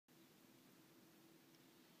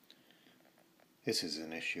This is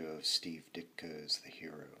an issue of Steve Ditko's The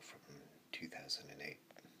Hero from 2008.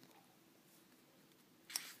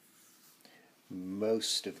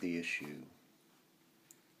 Most of the issue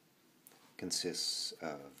consists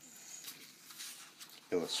of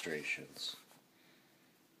illustrations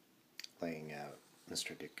laying out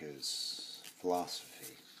Mr. Ditko's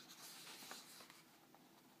philosophy,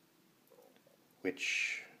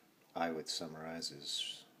 which I would summarize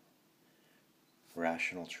as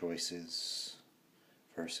rational choices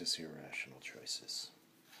versus irrational choices.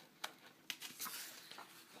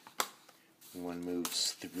 When one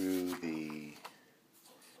moves through the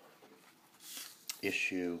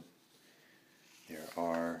issue, there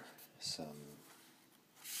are some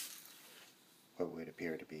what would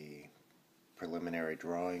appear to be preliminary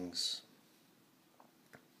drawings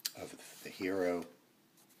of the hero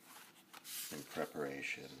in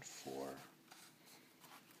preparation for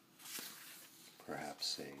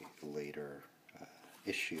perhaps a later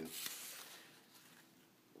issue.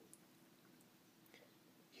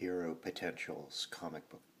 Hero Potentials comic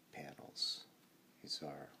book panels. These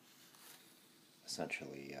are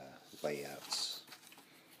essentially layouts.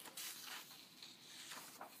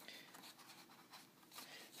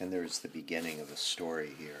 And there's the beginning of a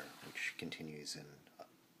story here, which continues in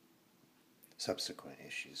subsequent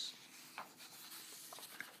issues.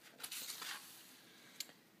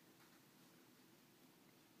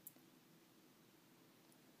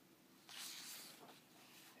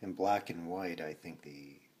 In black and white, I think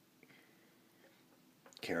the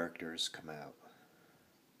characters come out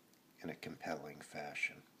in a compelling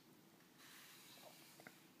fashion.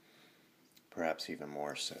 Perhaps even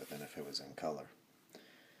more so than if it was in color.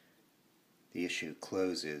 The issue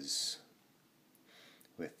closes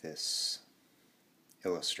with this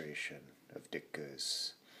illustration of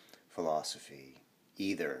Ditko's philosophy.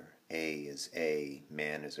 Either A is A,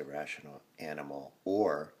 man is a rational animal,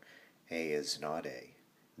 or A is not A.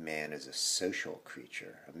 Man is a social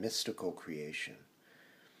creature, a mystical creation.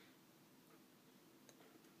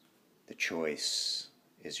 The choice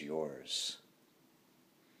is yours,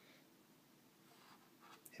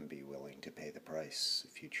 and be willing to pay the price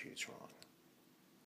if you choose wrong.